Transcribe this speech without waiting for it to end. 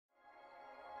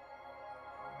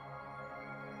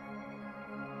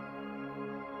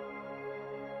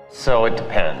So it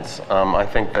depends. I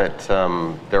think that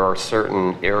there are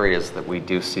certain areas that we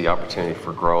do see opportunity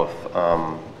for growth.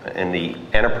 In the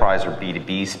enterprise or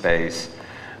B2B space,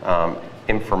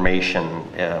 information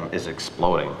is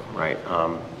exploding, right?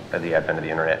 At the advent of the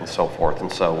internet and so forth.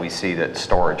 And so we see that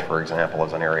storage, for example,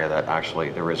 is an area that actually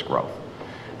there is growth.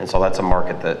 And so that's a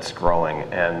market that's growing.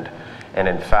 And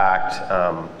in fact,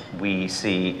 we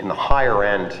see in the higher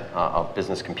end of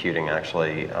business computing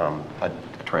actually a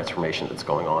transformation that's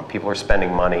going on. People are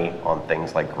spending money on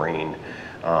things like green,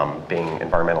 being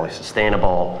environmentally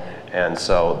sustainable. And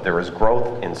so there is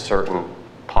growth in certain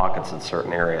pockets in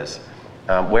certain areas.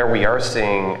 Where we are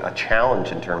seeing a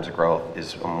challenge in terms of growth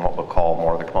is in what we'll call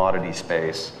more the commodity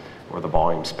space or the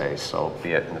volume space. So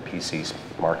be it in the PC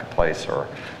marketplace or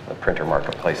the printer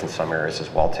marketplace in some areas as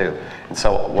well too. And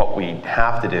so what we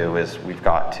have to do is we've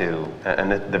got to, and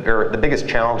the biggest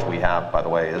challenge we have, by the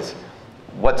way, is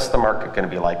what's the market going to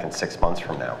be like in 6 months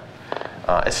from now?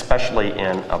 Especially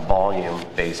in a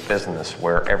volume-based business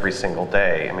where every single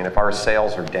day, I mean, if our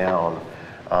sales are down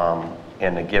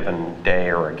in a given day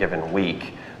or a given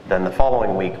week, then the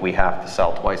following week we have to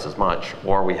sell twice as much,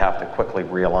 or we have to quickly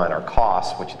realign our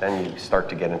costs, which then you start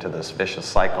to get into this vicious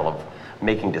cycle of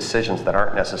making decisions that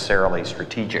aren't necessarily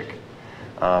strategic.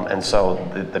 And so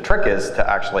the trick is to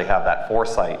actually have that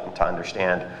foresight and to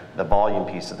understand the volume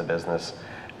piece of the business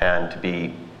and to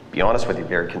be honest with you,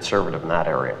 very conservative in that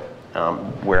area.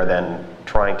 Where then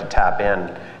trying to tap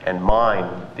in and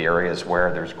mine the areas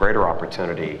where there's greater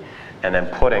opportunity, and then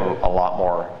putting a lot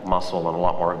more muscle and a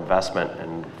lot more investment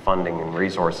and funding and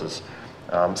resources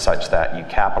such that you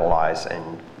capitalize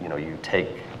and you take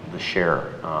the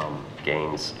share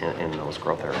gains in those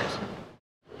growth areas.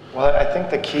 Well, I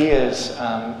think the key is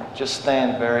just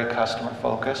staying very customer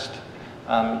focused,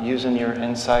 using your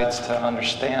insights to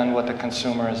understand what the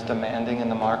consumer is demanding in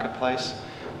the marketplace.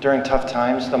 During tough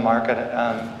times, the market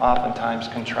oftentimes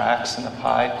contracts and the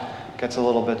pie gets a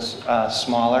little bit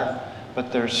smaller,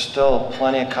 but there's still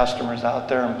plenty of customers out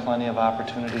there and plenty of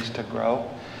opportunities to grow.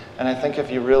 And I think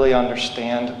if you really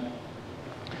understand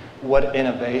what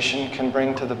innovation can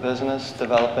bring to the business,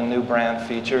 developing new brand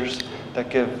features that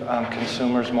give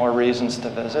consumers more reasons to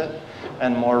visit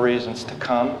and more reasons to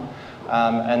come,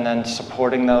 and then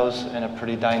supporting those in a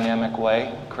pretty dynamic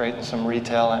way, creating some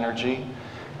retail energy,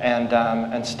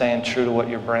 and staying true to what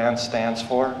your brand stands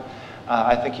for,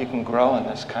 I think you can grow in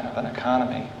this kind of an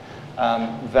economy.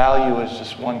 Value is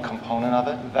just one component of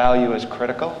it. Value is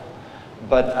critical,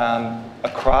 but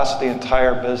across the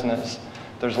entire business,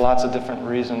 there's lots of different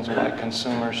reasons why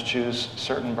consumers choose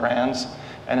certain brands,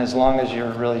 and as long as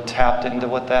you're really tapped into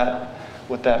what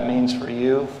that means for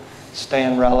you,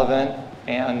 staying relevant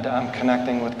and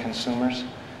connecting with consumers,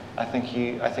 I think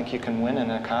you can win in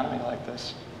an economy like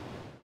this.